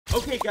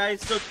Okay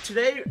guys, so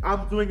today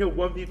I'm doing a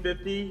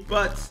 1v50,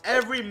 but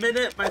every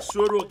minute my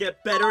sword will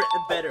get better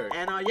and better.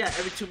 And yeah,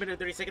 every 2 minutes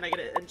 30 seconds I get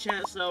an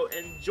enchant, so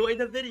enjoy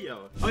the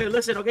video. Okay,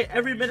 listen, okay,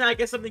 every minute I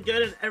get something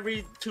good, and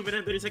every 2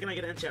 minutes 30 seconds I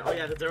get an enchant. Oh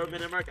yeah, the 0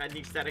 minute mark, I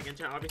need static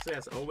enchant, obviously,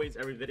 as always,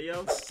 every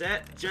video.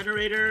 Set,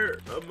 generator,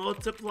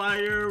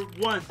 multiplier,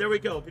 1. There we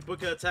go, people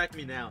can attack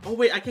me now. Oh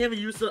wait, I can't even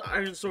use the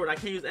iron sword. I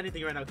can't use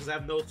anything right now because I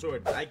have no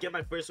sword. I get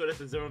my first sword at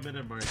the 0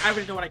 minute mark. I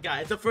already know what I got.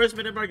 At the first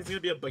minute mark, it's gonna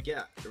be a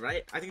baguette,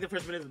 right? I think the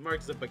first minute mark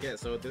is a baguette,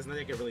 so there's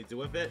nothing I can really do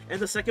with it. And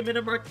the second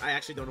minute mark, I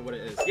actually don't know what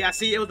it is. Yeah,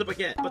 see, it was the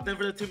baguette. But then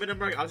for the 2 minute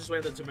mark, I'll just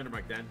wait on the 2 minute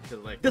mark then. Cause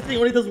like, this thing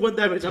only does 1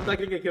 damage. I'm not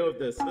gonna get killed with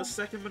this. The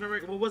second minute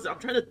mark, what was it? I'm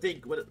trying to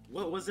think.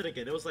 What was it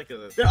again? It was like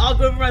a... They're all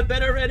going for my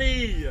bed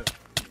already!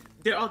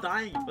 They're all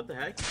dying. What the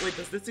heck? Wait,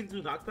 does this thing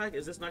do knockback?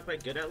 Is this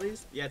knockback good at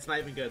least? Yeah, it's not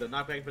even good. The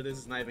knockback for this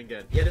is not even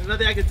good. Yeah, there's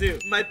nothing I can do.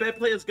 My bed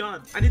play is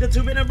gone. I need a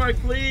 2 minute mark,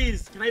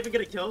 please. Can I even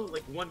get a kill?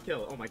 Like 1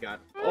 kill. Oh my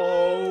god.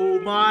 Oh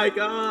my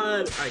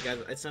god. Alright guys,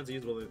 it's time to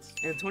use bullets.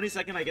 In 20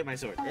 seconds, I get my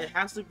sword. It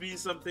has to be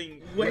something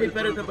way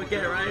better than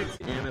baguette, right?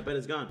 Yeah, my bed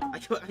is gone. I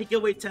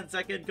can wait 10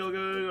 seconds. Go, go,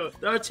 go, go.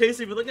 They're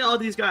chasing me. Look at all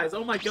these guys.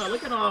 Oh my god,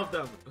 look at all of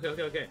them. Okay,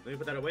 okay, okay. Let me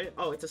put that away.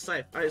 Oh, it's a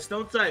scythe. Alright,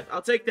 stone scythe.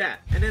 I'll take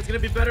that. And then it's gonna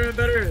be better and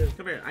better.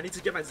 Come here. I need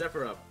to get my Zephyr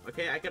up.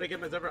 Okay, I gotta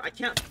get my Zephyr. I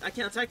can't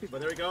attack people.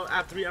 There we go. I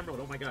have 3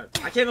 emerald. Oh my god.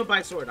 I can't even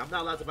buy sword. I'm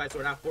not allowed to buy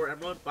sword. I have 4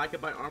 emerald, but I can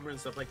buy armor and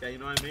stuff like that. You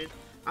know what I mean?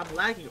 I'm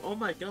lagging. Oh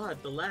my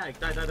god, the lag.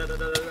 Die, die, die, die,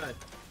 die, die.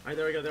 Alright,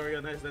 there we go, there we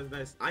go. Nice, nice,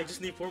 nice. I just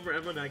need 4 more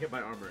emerald and I can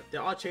buy armor.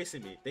 They're all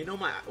chasing me. They know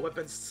my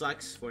weapon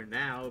sucks for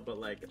now, but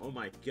like, oh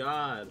my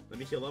god. Let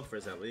me heal up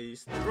first at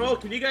least. Bro,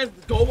 can you guys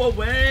go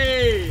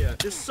away?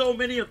 There's so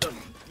many of them.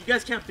 You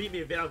guys can't beat me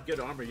if you don't have good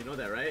armor. You know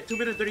that, right? 2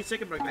 minute 30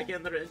 second mark. I get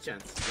another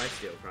enchant.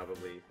 Lifesteal,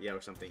 probably. Yeah, or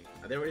something.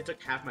 They already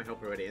took half my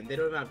health already, and they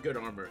don't even have good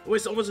armor. Oh,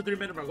 it's almost a 3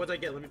 minute mark. What do I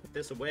get? Let me put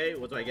this away.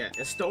 What do I get?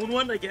 A stone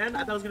one again?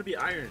 I thought it was gonna be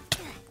iron.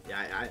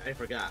 Yeah, I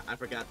forgot. I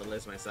forgot the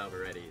list myself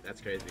already. That's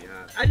crazy,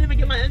 huh? I didn't even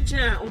get my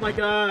enchant. Oh my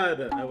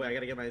god. Oh wait, I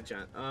gotta get my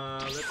enchant.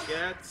 Let's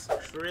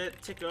get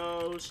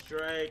critical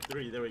strike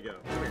 3. There we go.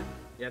 Come here.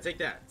 Yeah, take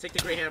that. Take the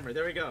great hammer.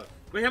 There we go.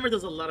 Great hammer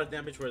does a lot of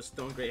damage for a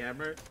stone great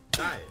hammer.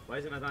 Die. Why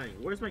is it not dying?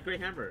 Where's my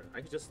great hammer?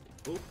 I could just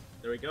boop.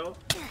 There we go.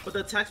 But the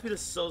attack speed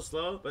is so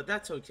slow. But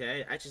that's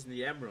okay. I just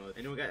need emerald.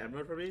 Anyone got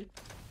emerald for me?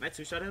 Can I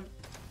 2-shot him?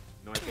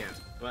 No, I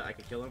can't. But I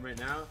can kill him right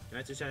now. Can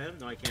I 2-shot him?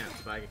 No, I can't.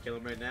 But I can kill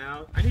him right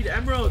now. I need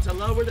emeralds.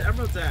 Hello, where the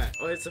emeralds at?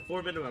 Oh, it's a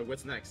 4 minute mark.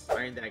 What's next?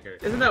 Iron dagger.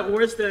 Isn't that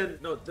worse than...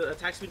 No, the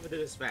attack speed for this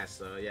is fast.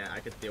 So yeah,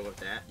 I could deal with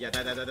that. Yeah,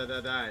 die, die, die, die, die,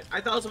 die. I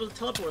thought I was supposed to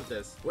teleport with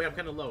this. Wait, I'm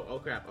kind of low. Oh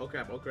crap. Oh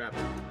crap. Oh crap.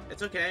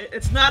 It's okay.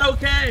 It's not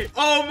okay.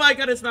 Oh my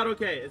god, it's not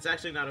okay. It's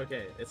actually not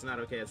okay. It's not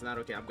okay. It's not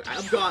okay. I'm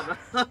gone.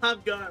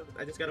 I'm gone.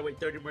 I just gotta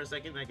wait 30 more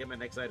seconds and I get my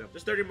next item.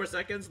 Just 30 more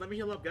seconds. Let me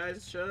heal up,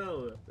 guys.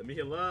 Chill. Let me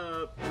heal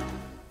up.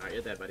 Alright,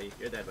 you're dead, buddy.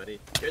 You're dead, buddy.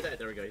 You're dead.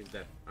 There we go. He's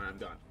dead. Alright, I'm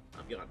gone.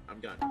 I'm gone. I'm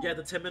gone. Yeah,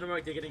 the 10 minute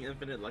mark, they're getting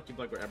infinite lucky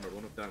block or emerald.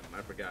 One of them.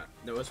 I forgot.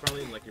 No, it's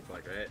probably lucky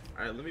block, right?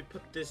 Alright, let me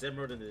put this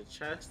emerald in the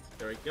chest.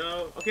 There we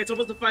go. Okay, it's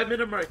almost the 5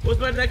 minute mark. What's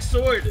my next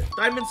sword?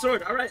 Diamond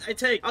sword. Alright,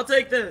 I'll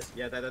take this.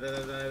 Yeah, die, die, die,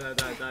 die, die,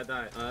 die,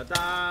 die,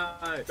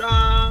 die.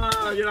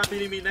 Die. You're not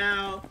beating me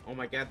now. Oh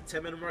my god,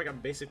 10 minute mark, I'm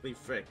basically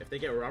frick. If they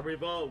get robbery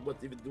ball, what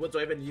do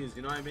I even use?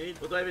 You know what I mean?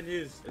 What do I even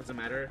use? It doesn't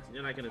matter.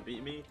 You're not gonna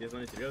beat me. There's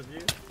only 3 of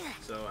you.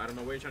 So I don't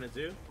know what you're trying to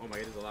do. Oh my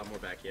god, there's a lot more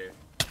back here.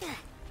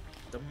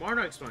 The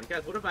Monarch spawn.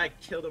 Guys, what if I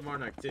kill the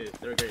Monarch too?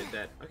 They're very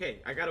dead. Okay,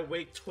 I gotta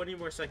wait 20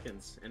 more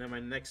seconds. And then my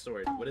next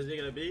sword. What is it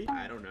gonna be?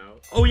 I don't know.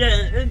 Oh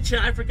yeah,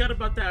 enchant. I forgot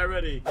about that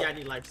already. Yeah, I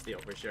need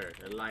lifesteal for sure.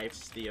 A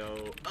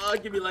lifesteal. Oh,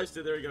 give me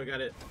lifesteal. There we go.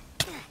 Got it.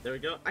 There we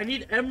go. I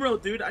need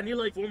emerald, dude. I need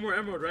like 4 more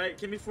emerald, right?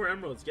 Give me 4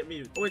 emeralds. Get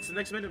me. Oh, it's the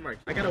next minute mark.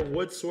 I got a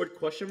wood sword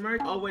question mark.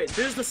 Oh wait,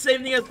 this is the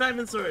same thing as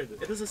diamond sword.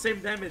 It does the same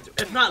damage,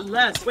 if not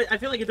less. Wait, I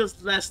feel like it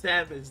does less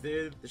damage,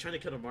 dude. They're trying to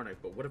kill the Monarch,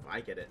 but what if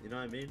I get it? You know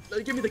what I mean?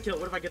 Give me the kill.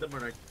 What if I get the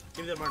Monarch?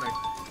 Give me the Monarch.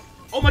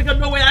 Oh my god,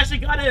 no way. I actually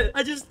got it.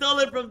 I just stole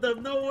it from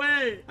them. No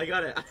way. I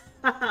got it.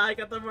 I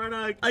got the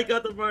Monarch. I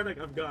got the Monarch.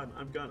 I'm gone.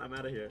 I'm gone. I'm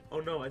out of here. Oh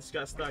no, I just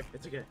got stuck.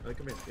 It's okay. Oh,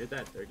 come here. You're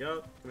dead. There we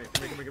go. Come here.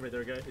 Come here. Come here. Come here. There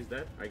we go. He's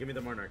dead. All right, give me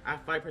the Monarch. I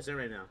have 5%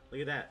 right now.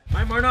 Look at that.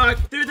 My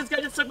Monarch. Dude, this guy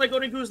just took my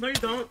golden goose. No, you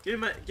don't.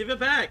 Give it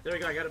back. There we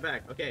go. I got it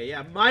back. Okay,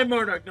 yeah. My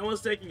Monarch. No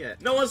one's taking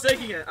it. No one's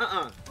taking it.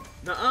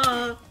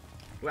 Nuh-uh.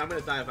 Wait, I'm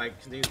gonna die if I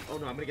continue. Oh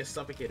no, I'm gonna get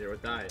suffocated or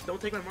die.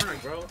 Don't take my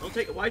Monarch, bro. Don't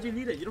take it. Why do you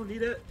need it? You don't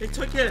need it. They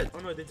took it. Oh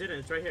no, they didn't.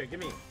 It's right here. Give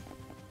me.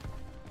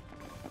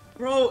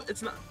 Bro,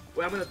 it's not.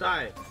 Wait, I'm gonna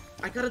die.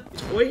 I got a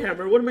toy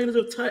hammer. What am I gonna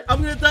do?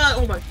 I'm gonna die.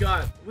 Oh my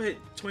god. Wait,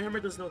 toy hammer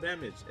does no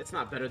damage. It's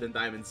not better than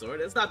diamond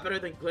sword. It's not better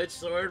than glitch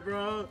sword,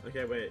 bro.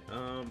 Okay, wait.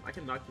 I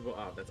can knock people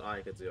off. That's all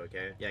I can do.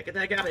 Okay. Yeah, get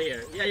the heck out of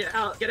here. Yeah, yeah,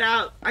 out. Get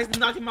out. I can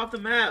knock him off the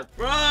map,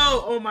 bro.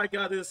 Oh my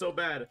god, this is so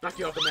bad. Knock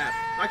you off the map.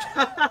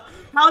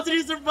 How did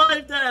he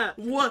survive that?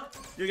 What?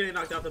 You're getting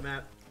knocked off the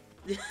map.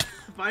 Yeah,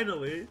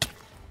 finally.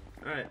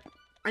 All right.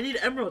 I need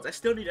emeralds. I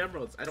still need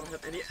emeralds. I don't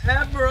have any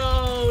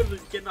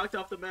emeralds. Get knocked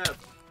off the map.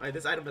 Alright,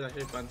 this item is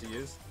actually fun to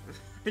use.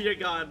 You're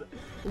gone.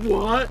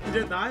 What? You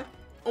didn't die?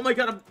 Oh my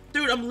god,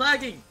 dude, I'm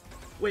lagging.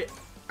 Wait,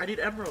 I need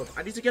emerald.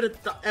 I need to get a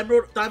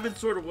emerald diamond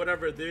sword or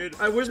whatever, dude. All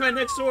right, where's my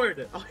next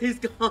sword? Oh, he's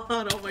gone.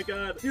 Oh my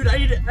god. Dude, I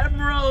need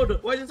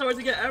emerald. Why is it so hard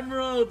to get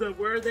emerald?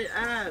 Where are they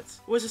at?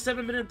 What's the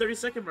 7 minute and 30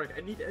 second mark?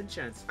 I need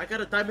enchants. I got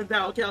a diamond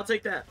down. Okay, I'll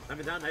take that.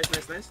 Diamond down. Nice,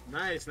 nice, nice.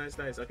 Nice, nice,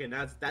 nice. Okay,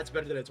 now that's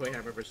better than a toy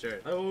hammer for sure.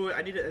 Oh,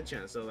 I need an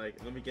enchant. So, like,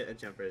 let me get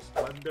enchant first.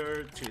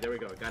 Plunder 2. There we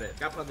go. Got it.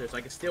 Got plunder, so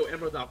I can steal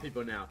emerald off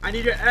people now. I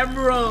need your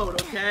emerald,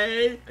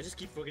 okay? I just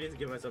keep forgetting to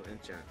give myself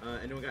enchant.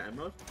 Anyone got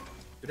emerald?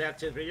 Do they have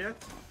tier 3 yet?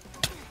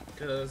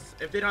 Because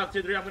if they don't have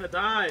tier 3, I'm gonna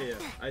die.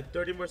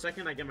 30 more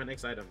seconds, I get my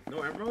next item.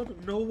 No emerald?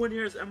 No one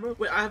here is emerald?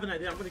 Wait, I have an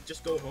idea. I'm gonna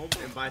just go home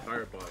and buy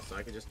fireballs so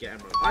I can just get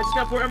emerald. I just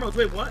got 4 emeralds.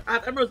 Wait, what? I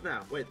have emeralds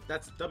now. Wait,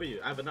 that's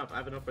W. I have enough. I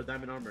have enough for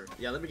diamond armor.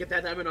 Yeah, let me get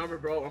that diamond armor,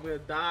 bro. I'm gonna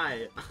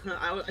die.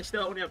 I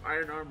still only have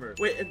iron armor.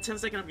 Wait, in 10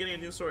 seconds, I'm getting a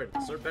new sword.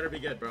 Sword better be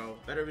good, bro.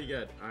 Better be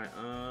good. All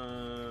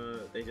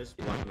right, they just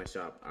blocked my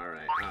shop. All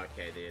right.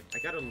 Okay, dude. I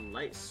got a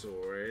light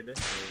sword.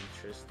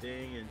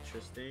 Interesting,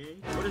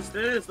 interesting. What is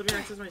this? Let me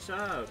access my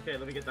shop. Okay,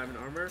 let me get diamond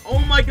armor. Oh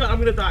my god, I'm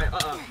gonna die.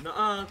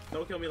 Nuh-uh.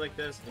 Don't kill me like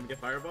this. Let me get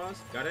fireballs.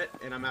 Got it,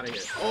 and I'm out of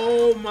here.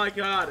 Oh my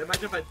god.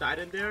 Imagine if I died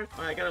in there.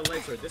 All right, I got a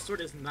light sword. This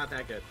sword is not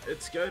that good.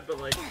 It's good, but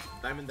like,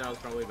 diamond down is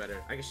probably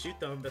better. I can shoot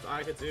them. That's all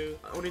I can do.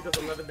 Only does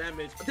 11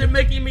 damage. They're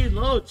making me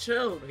low.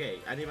 Chill. Okay,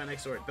 I need my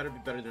next sword. Better be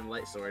better than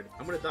light sword.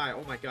 I'm gonna die.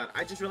 Oh my god.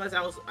 I just realized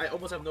I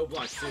almost have no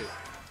blocks too.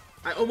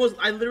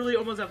 I literally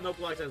almost have no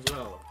blocks as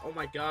well. Oh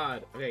my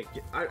god. Okay,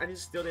 I need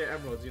to steal their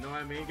emeralds, you know what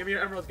I mean? Give me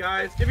your emeralds,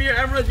 guys. Give me your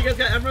emeralds. You guys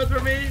got emeralds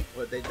for me?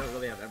 Well, they don't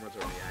really have emeralds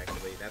for me,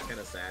 actually. That's kind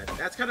of sad.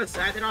 That's kind of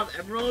sad. They don't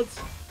have emeralds?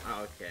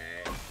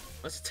 Okay.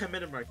 What's the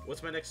 10-minute mark?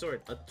 What's my next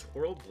sword? A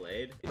Toro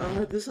blade?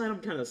 This item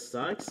kind of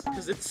sucks.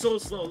 Because it's so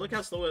slow. Look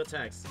how slow it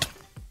attacks.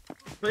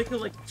 But it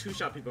could, like,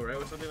 two-shot people, right?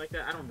 Or something like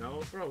that. I don't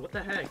know. Bro, what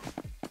the heck?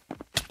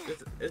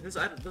 Does this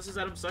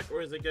item suck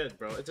or is it good,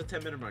 bro? It's a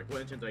 10-minute mark.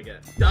 What enchant do I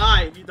get?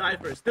 Die! You die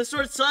first. This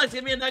sword sucks.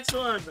 Give me a next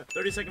one.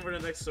 30 seconds for the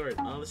next sword.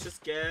 Let's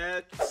just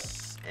get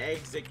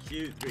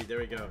execute 3. There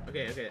we go.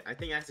 Okay. I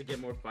think I have to get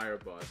more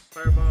fireballs.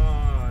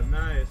 Fireball.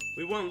 Nice.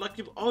 We want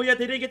lucky. Oh yeah,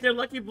 they didn't get their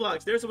lucky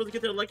blocks. They were supposed to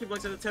get their lucky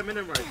blocks at the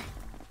 10-minute mark.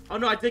 Oh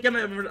no, I did get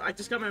I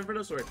just got my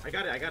inferno sword. I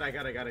got it.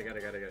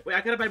 Wait,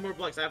 I gotta buy more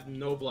blocks. I have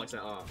no blocks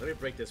at all. Let me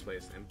break this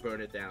place and burn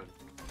it down.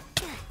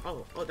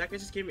 Oh, that guy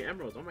just gave me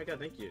emeralds. Oh my god,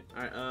 thank you.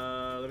 Alright,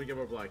 let me get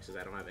more blocks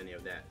because I don't have any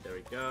of that. There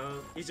we go.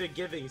 He's a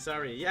giving,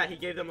 sorry. Yeah, he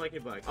gave them lucky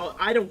blocks. Oh,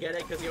 I don't get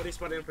it because he only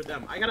spawned in for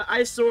them. I got an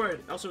ice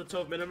sword. Also a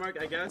 12-minute mark,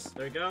 I guess.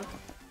 There we go.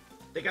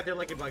 They got their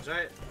lucky blocks,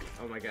 right?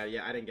 Oh my god,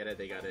 yeah, I didn't get it.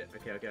 They got it.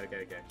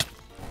 Okay.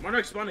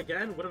 Monarch spawn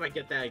again? What if I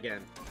get that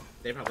again?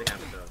 They probably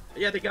haven't though.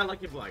 Yeah, they got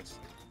lucky blocks.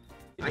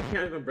 I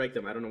can't even break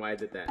them. I don't know why I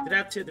did that. Did I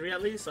have tier 3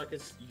 at least so I could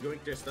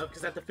yoink their stuff?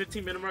 Because at the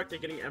 15-minute mark, they're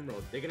getting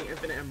emerald. They're getting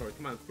infinite emerald.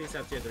 Come on, please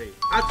have tier 3.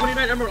 I have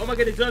 29 emerald. Oh my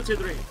god, they do have tier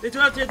 3. They do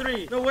have tier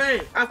 3. No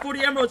way. I have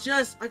 40 emeralds.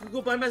 Yes, I could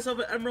go buy myself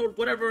an emerald.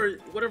 Whatever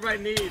I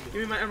need. Give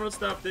me my emerald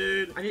stuff,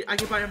 dude. I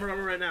can buy emerald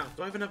armor right now.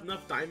 Do I have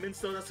enough diamonds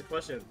still? That's the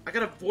question. I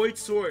got a void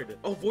sword.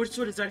 Oh, void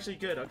sword is actually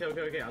good.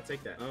 Okay. I'll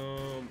take that.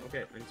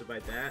 Okay. I need to buy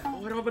that.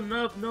 Oh, I don't have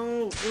enough.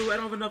 No. I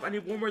don't have enough. I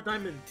need one more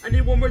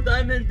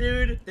diamond.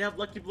 Dude. They have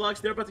lucky blocks.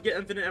 They're about to get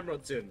infinite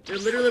emerald soon. They're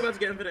literally about to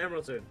get infinite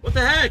emerald soon. What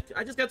the heck?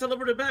 I just got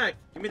teleported back.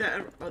 Give me that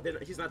emerald. Oh,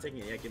 he's not taking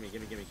it. Yeah, give me.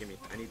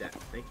 I need that.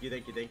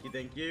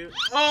 Thank you.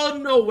 Oh,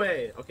 no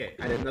way. Okay,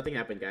 nothing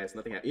happened, guys.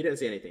 Nothing happened. You didn't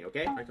see anything,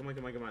 okay? All right, come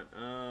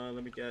on.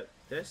 Let me get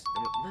this.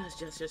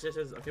 Yes.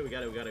 Okay, we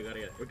got it.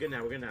 We're good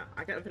now.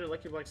 I got infinite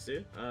lucky blocks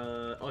too.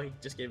 Oh, he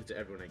just gave it to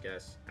everyone, I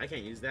guess. I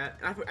can't use that.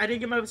 I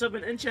didn't get myself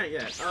an enchant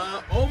yet.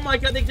 Oh my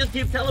god, they just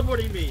keep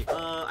teleporting me.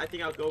 I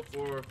think I'll go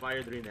for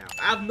fire 3 now.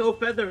 I have no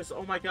feathers.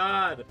 Oh my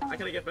god. I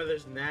gotta get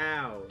feathers now.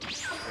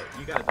 Okay,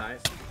 you gotta die.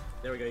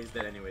 There we go, he's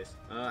dead anyways.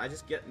 I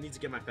just need to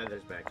get my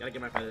feathers back. Gotta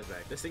get my feathers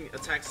back. This thing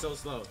attacks so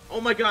slow. Oh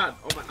my god.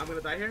 I'm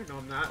gonna die here? No,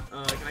 I'm not.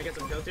 Can I get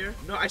some kills here?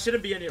 No, I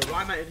shouldn't be in here.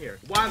 Why am I in here?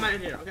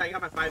 Okay, I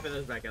got my 5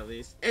 feathers back at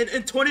least. And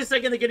in 20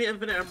 seconds, they're getting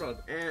infinite emerald.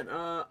 And,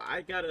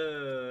 I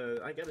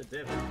gotta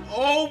dip.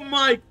 Oh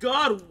my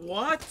god,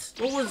 what?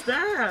 What was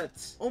that?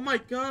 Oh my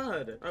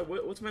god.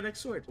 Alright, what's my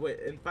next sword? Wait,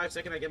 in 5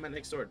 seconds, I get my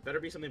next sword.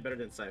 Better be something better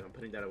than Scythe. I'm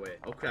putting that away.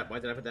 Oh crap, why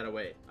did I put that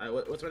away?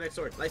 Alright, what's my next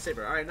sword?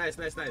 Lightsaber. Alright, nice.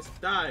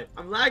 Die.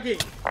 I'm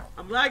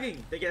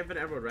lagging. They get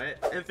infinite emerald, right?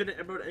 Infinite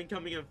emerald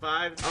incoming in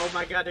 5. Oh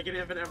my god, they're getting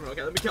infinite emerald.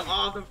 Okay, let me kill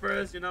all of them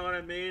first. You know what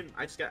I mean?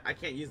 I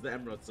can't use the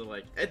emerald, so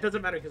like, it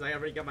doesn't matter because I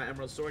already got my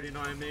emerald sword. You know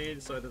what I mean?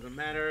 So it doesn't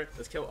matter.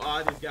 Let's kill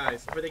all these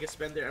guys before they can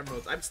spend their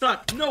emeralds. I'm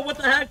stuck. No, what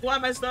the heck? Why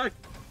am I stuck?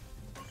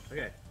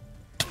 Okay,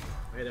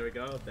 there we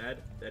go. Dead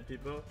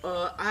people.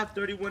 I have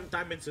 31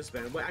 diamonds to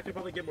spend. Wait, I could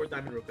probably get more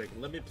diamond real quick.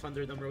 Let me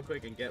plunder them real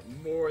quick and get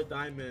more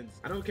diamonds.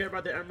 I don't care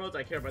about their emeralds.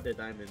 I care about their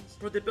diamonds.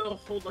 Bro, they built a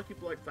whole lucky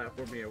block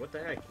platform here. What the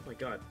heck? Oh my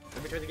god.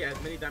 Let me try to get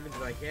as many diamonds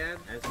as I can.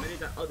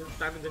 Oh, there's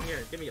diamonds in here.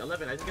 Give me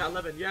 11. I just got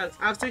 11. Yes.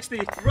 I have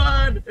 60.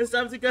 Run! It's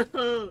time to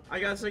go.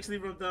 I got 60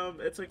 from them.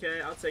 It's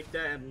okay. I'll take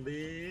that and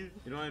leave.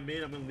 You know what I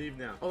mean? I'm gonna leave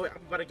now. Oh, wait,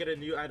 I'm about to get a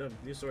new item.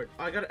 New sword.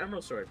 Oh, I got an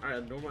emerald sword.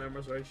 Alright, a normal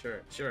emerald sword.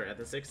 Sure. At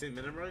the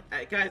 16-minute mark.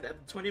 Guys,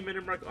 at the 20-minute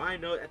minute mark, all I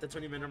know at the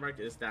 20-minute mark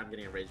is that I'm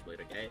getting a Rage Blade,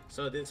 okay?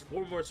 So there's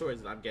 4 more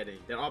swords that I'm getting.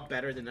 They're all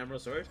better than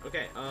Emerald Swords.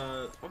 Okay,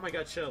 oh my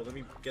god, chill. Let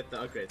me get the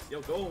upgrades.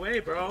 Yo, go away,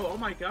 bro. Oh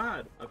my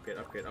god. Upgrade.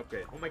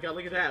 Oh my god,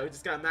 look at that. We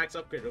just got max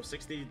upgrade of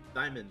 60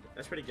 diamond.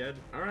 That's pretty good.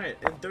 All right,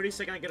 in 30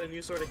 seconds, I get a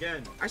new sword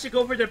again. I should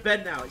go for their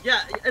bed now.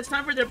 Yeah, it's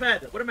time for their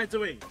bed. What am I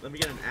doing? Let me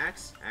get an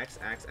axe. Axe.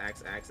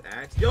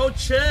 Yo,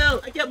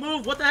 chill. I can't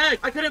move. What the heck?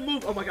 I couldn't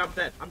move. Oh my god,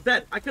 I'm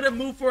dead. I couldn't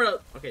move for a...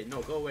 Okay,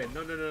 no, go away.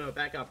 No.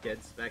 Back up,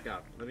 kids. Back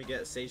up. Let me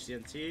get Sage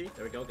TNT.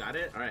 There we go. Got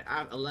it. All right, I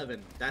have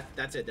 11.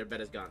 That's it. Their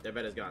bed is gone.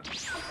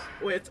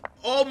 Wait.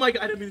 Oh my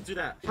god, I didn't mean to do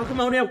that. How come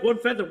I only have 1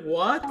 feather?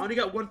 What? I only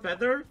got 1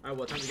 feather? All right,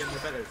 well, time to get more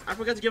feathers. I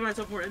forgot to give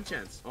myself more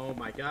enchants. Oh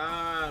my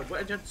god.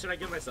 What enchant should I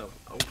give myself?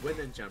 A wind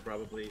enchant,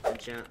 probably.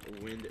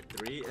 Enchant wind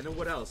 3. And then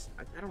what else?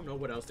 I don't know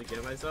what else to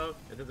give myself.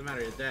 It doesn't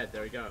matter. You're dead.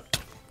 There we go.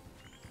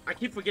 I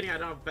keep forgetting I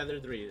don't have feather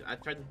 3. I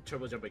tried to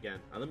turbo jump again.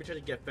 Let me try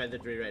to get feather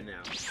 3 right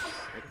now. Can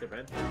I get their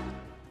bed?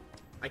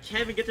 I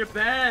can't even get their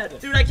bed.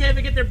 Dude, I can't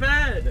even get their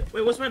bed.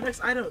 Wait, what's my next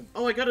item?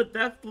 Oh, I got a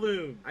death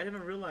bloom. I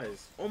didn't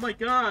realize. Oh my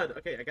god.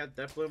 Okay, I got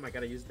death bloom. I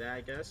gotta use that,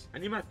 I guess. I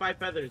need my 5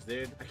 feathers,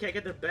 dude. I can't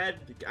get their bed.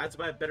 I have to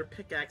buy a better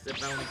pickaxe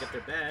if I want to get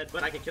their bed.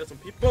 But I can kill some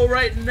people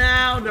right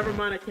now. Never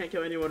mind. I can't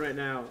kill anyone right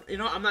now. You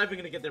know, I'm not even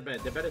gonna get their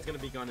bed. Their bed is gonna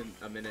be gone in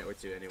a minute or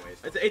 2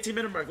 anyways. It's the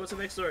 18-minute mark. What's the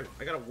next sword?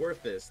 I gotta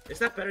worth this. Is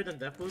that better than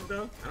death bloom,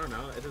 though? I don't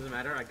know. It doesn't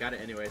matter. I got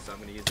it anyway, so I'm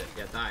gonna use it.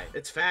 Yeah, die.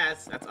 It's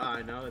fast. That's all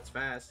I know. It's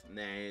fast.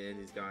 Nah, and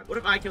he's gone. What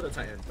if I kill the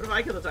Titan?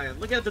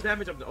 Look at the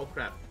damage of the... Oh,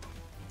 crap.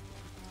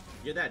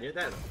 You're dead.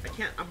 I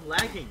can't. I'm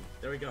lagging.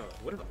 There we go.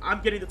 What if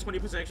I'm getting the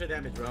 20% extra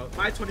damage, bro?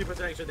 My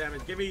 20% extra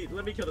damage.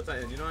 Let me kill the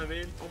Titan. You know what I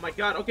mean? Oh my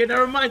god. Okay,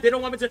 never mind. They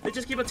don't want me to. They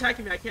just keep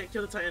attacking me. I can't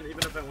kill the Titan even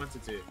if I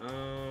wanted to.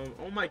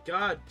 Oh my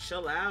god.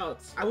 Chill out.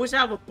 I wish I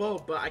have a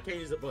bow, but I can't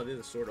use the bow. This is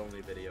a sword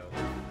only video.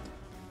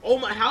 Oh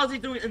my. How is he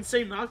doing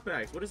insane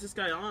knockbacks? What is this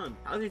guy on?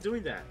 How is he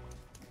doing that?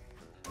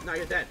 No,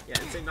 you're dead.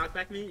 Yeah, insane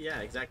knockback me? Yeah,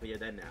 exactly. You're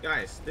dead now.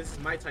 Guys, this is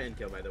my Titan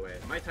kill, by the way.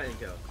 My Titan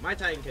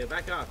kill.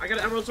 Back off. I got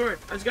an emerald sword.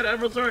 I just got an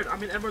emerald sword. I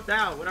mean, emerald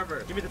down.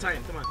 Whatever. Give me the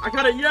Titan. Come on. I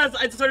got it. Yes,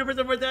 it's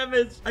 20% more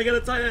damage. I got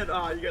a Titan.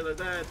 Oh, you guys are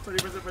dead.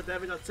 20% more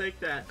damage. I'll take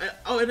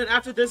that. Oh, and then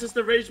after this is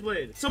the Rage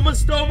Blade. Someone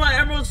stole my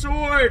emerald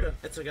sword.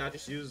 It's okay. I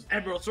just used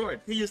emerald sword.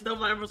 He stole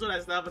my emerald sword.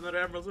 I still have another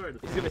emerald sword.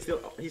 He's gonna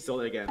steal. Oh, he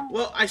stole it again.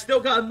 Well, I still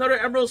got another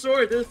emerald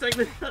sword. This is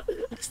technically.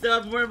 I still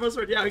have more emerald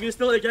sword. Yeah, are you gonna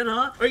steal it again,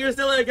 huh? Are you gonna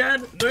steal it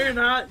again? No, you're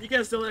not. You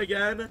can't steal it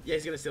again. Yeah,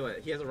 he's gonna steal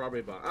it. He has a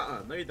robbery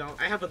bot. No, you don't.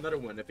 I have another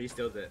one if he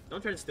steals it.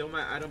 Don't try to steal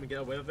my item and get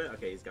away with it.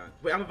 Okay, he's gone.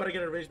 Wait, I'm about to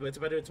get a Rage Blade. It's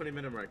about to do a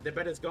 20-minute mark. Their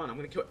bed is gone. I'm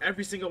gonna kill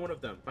every single one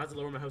of them. I'm about to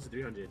lower my health to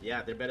 300.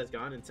 Yeah, their bed is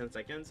gone in 10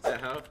 seconds. Set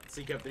health.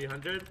 cKev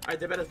 300. Alright,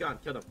 their bed is gone.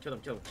 Kill them.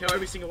 Kill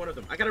every single one of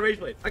them. I got a Rage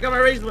Blade. I got my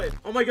Rage Blade.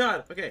 Oh my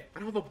god. Okay, I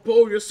don't have a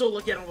bow. You're so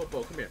lucky I don't have a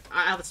bow. Come here.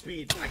 I have a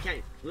speed. I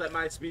can't let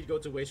my speed go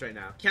to waste right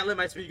now. Can't let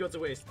my speed go to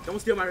waste. Don't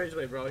steal my Rage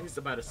Blade, bro. He's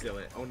about to steal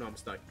it. Oh no, I'm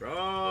stuck.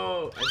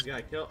 Bro, I just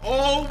got killed.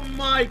 Oh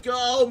my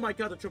god,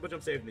 the triple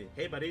jump saved me.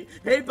 Hey buddy.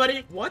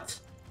 What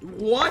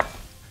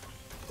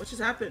just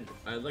happened?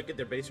 Look at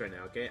their base right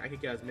now, okay? I can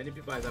get as many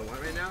people as I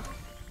want right now,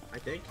 I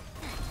think,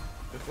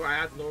 before I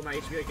have to lower my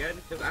HP again,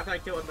 because after I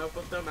kill enough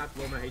of them, I have to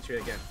lower my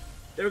HP again.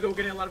 There we go. We're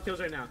getting a lot of kills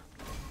right now.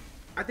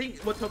 I think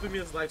what's helping me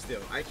is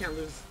lifesteal. I can't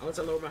lose unless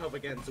I lower my health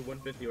again to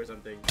 150 or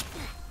something.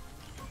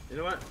 You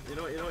know what?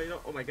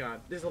 Oh my god.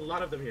 There's a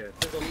lot of them here.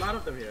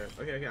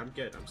 Okay, I'm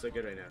good. I'm so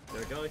good right now.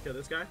 There we go. Let's kill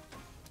this guy.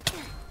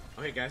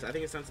 Okay, guys, I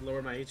think it's time to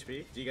lower my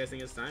HP. Do you guys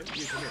think it's time?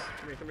 Dude, come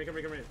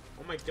here.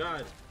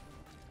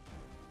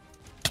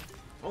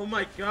 Oh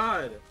my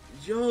god.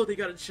 Yo, they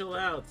gotta chill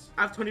out.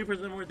 I have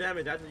 20% more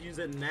damage. I have to use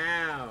it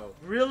now.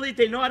 Really?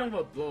 They know I don't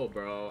have a bow,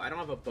 bro. I don't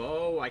have a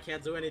bow. I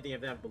can't do anything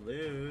if they have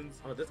balloons.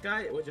 Oh, this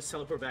guy will just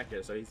teleport back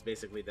here, so he's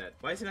basically dead.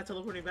 Why is he not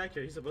teleporting back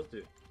here? He's supposed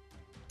to.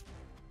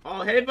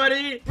 Oh, hey,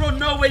 buddy. Bro,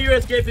 no way you're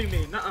escaping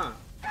me. Nuh-uh.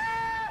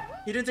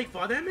 He didn't take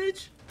fall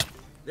damage?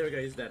 There we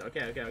go, he's dead.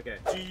 Okay.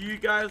 Do you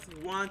guys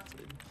want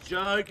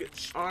jug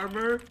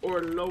armor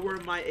or lower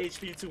my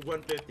HP to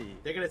 150?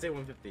 They're gonna say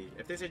 150.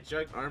 If they say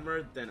jug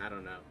armor, then I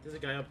don't know. There's a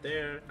guy up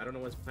there. I don't know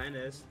what his plan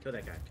is. Kill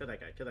that guy.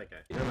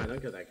 Never mind,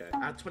 don't kill that guy.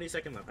 I have 20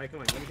 seconds left. Alright, come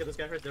on. Let me kill this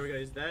guy first. There we go,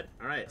 he's dead.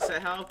 Alright,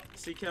 set health.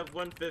 cKev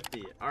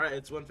 150. Alright,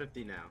 it's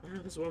 150 now.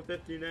 Alright, it's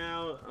 150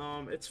 now.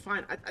 It's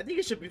fine. I think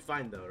it should be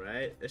fine though,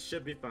 right? It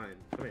should be fine.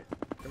 Come here.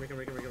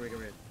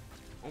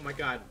 Oh my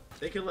god.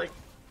 They could like...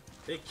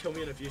 They kill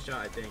me in a few shots,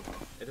 I think.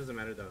 It doesn't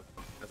matter though.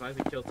 As long as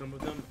we kill some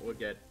of them, we're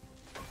good.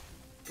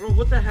 Bro,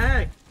 what the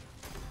heck?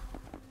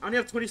 I only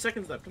have 20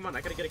 seconds left. Come on, I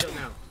gotta get a kill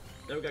now.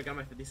 There we go, got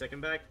my 50-second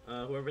back.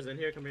 Whoever's in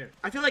here, come here.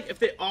 I feel like if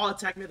they all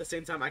attack me at the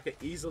same time, I could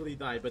easily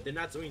die, but they're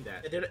not doing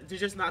that. They're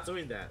just not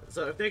doing that.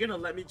 So if they're gonna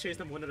let me chase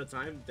them one at a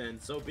time, then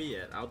so be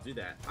it. I'll do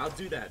that.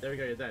 There we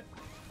go, you're dead.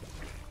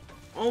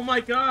 Oh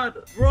my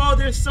god, bro,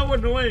 they're so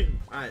annoying.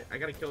 Alright, I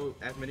gotta kill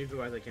as many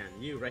people as I can.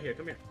 You, right here,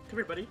 come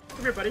here, buddy.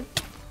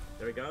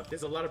 There we go.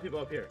 There's a lot of people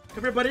up here.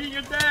 Come here, buddy.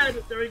 You're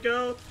dead. There we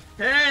go.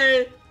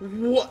 Hey.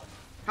 What?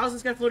 How's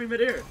this guy floating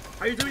midair?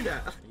 How are you doing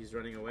that? He's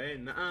running away.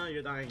 Nuh-uh.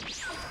 You're dying.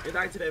 You're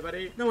dying today,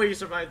 buddy. No way you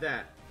survived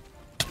that.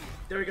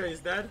 There we go, he's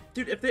dead.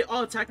 Dude, if they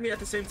all attack me at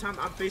the same time,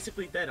 I'm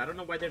basically dead. I don't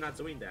know why they're not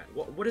doing that.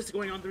 What is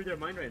going on through their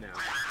mind right now?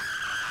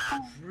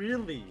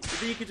 Really? You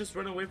think you could just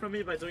run away from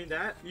me by doing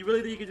that? You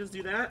really think you could just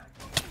do that?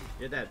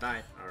 You're dead,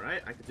 bye.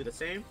 Alright, I could do the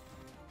same.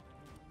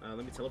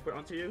 Let me teleport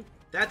onto you.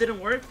 That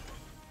didn't work.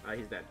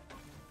 He's dead.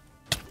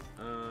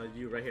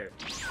 You right here.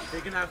 So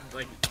you can have,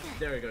 like,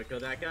 there we go,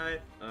 kill that guy.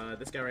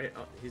 This guy right here.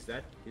 Oh, he's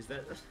dead. He's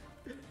dead.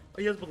 Oh,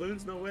 he has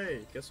balloons? No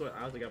way. Guess what?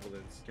 I also got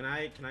balloons. Can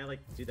I like,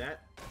 do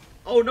that?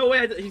 Oh, no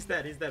way. He's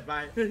dead. He's dead.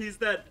 Bye. He's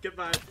dead.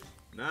 Goodbye.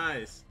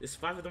 Nice. There's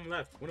 5 of them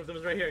left. One of them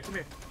is right here. Come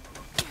here.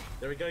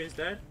 There we go. He's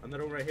dead.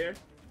 Another one right here.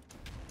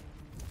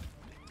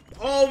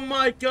 Oh,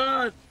 my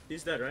God.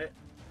 He's dead, right?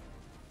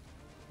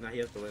 Nah, he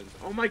has balloons.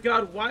 Oh, my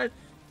God. Why?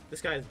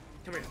 This guy's...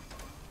 Come here.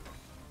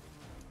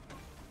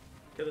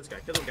 Kill this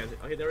guy. Kill this guy.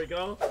 Okay, there we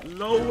go.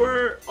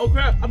 Lower. Oh,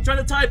 crap. I'm trying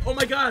to type. Oh,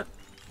 my God.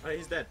 Alright,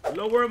 he's dead.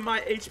 Lower my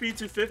HP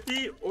to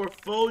 50 or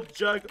full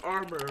jug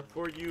armor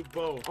for you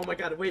both. Oh my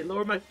god, wait,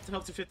 lower my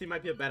health to 50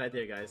 might be a bad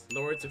idea, guys.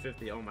 Lower it to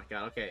 50. Oh my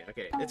god, okay.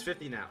 It's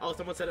 50 now. Oh,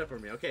 someone set it for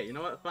me. Okay, you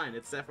know what? Fine,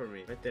 it's set for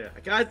me. Right there.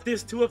 Guys,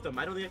 there's 2 of them.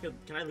 I don't think I could.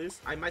 Can I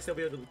lose? I might still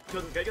be able to kill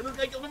this guy. Kill this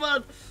guy. Come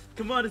on.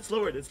 Come on, it's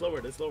lowered. It's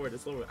lowered. It's lowered.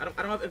 It's lowered. I don't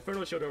have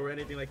Inferno Shoulder or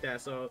anything like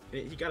that, so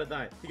he gotta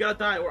die. He gotta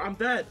die or I'm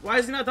dead. Why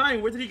is he not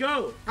dying? Where did he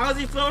go? How is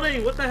he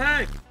floating? What the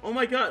heck? Oh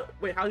my god.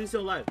 Wait, how is he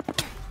still alive?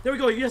 There we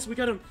go. Yes, we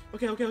got him.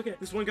 Okay.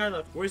 There's one guy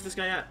left. Where's this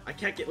guy at? I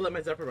can't let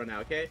my Zephyr run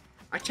now, okay?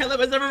 I can't let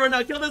my Zephyr run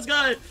now. Kill this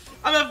guy.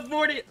 I'm at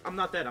 40. I'm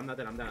not dead. I'm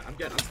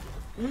good.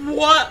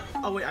 What?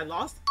 Oh, wait. I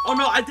lost? Oh,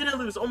 no. I didn't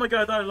lose. Oh, my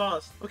God. I thought I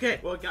lost. Okay.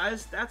 Well,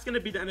 guys, that's going to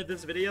be the end of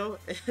this video.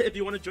 If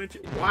you want to join...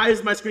 Why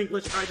is my screen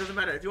glitching? All right, doesn't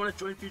matter. If you want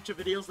to join future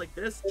videos like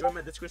this, join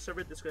my Discord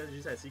server. Discord, as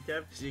you said,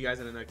 cKev. See you guys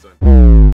in the next one.